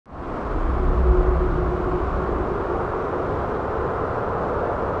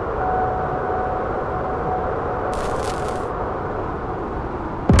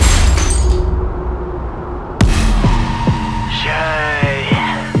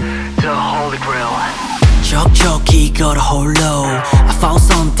걸어 홀로 I found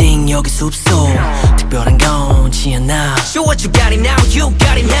something 여기 숲속 특별한 건지 않아 So what you got it now, you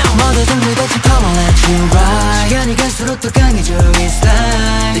got it now 모두 정리됐지 come on let you ride 시간이 갈수록 더 강해져 it's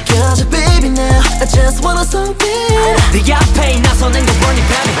like 느껴져 baby now I just wanna something 내 앞에 나서는 거 보니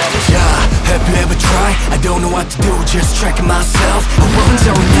baby Yeah, have you ever tried? I don't know what to do, just tracking myself I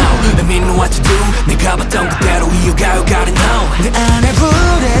wonder now, let me know what to do 내가 봤던 그대로 이어가요 got it now 내 안에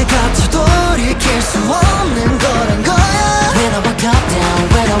불에 갇혀 돌이킬 수 없는 거란 거야 When I wake up down,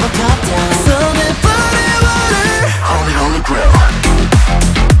 when I wake up down So that body water Holy, holy grail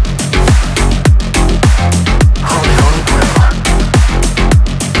Holy, holy grail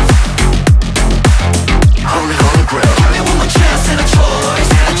Holy, holy grail Give me one more chance and a choice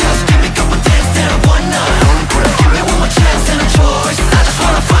I just give me a couple dance and one night Holy grail Give me one more chance and a choice I just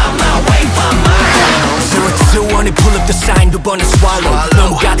wanna find my way, find my way 0 to 1에 pull up the sign 두 번에 swallow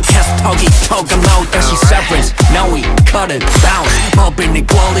너무 가득해서 턱이 턱 I'm out 다시 severance Now we cut it, bounce 법인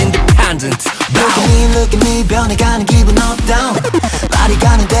equal independent Look at me 변해가는 기분 up down 말이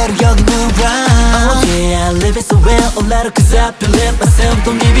가는 대로 여기 move round Oh yeah I live it so well a little cause I believe myself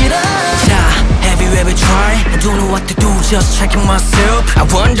don't give it up 자, have you ever tried? I don't know what to do just checking myself I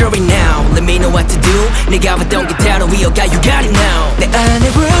wonder right now let me know what to do 내가 봤던 그대로 이어가 you got it now 내 안에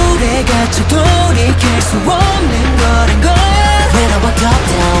룰에 갇혀 돌이킬 수 없는 거란 거야 When I wake up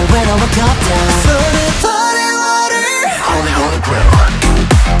down, when I wake up down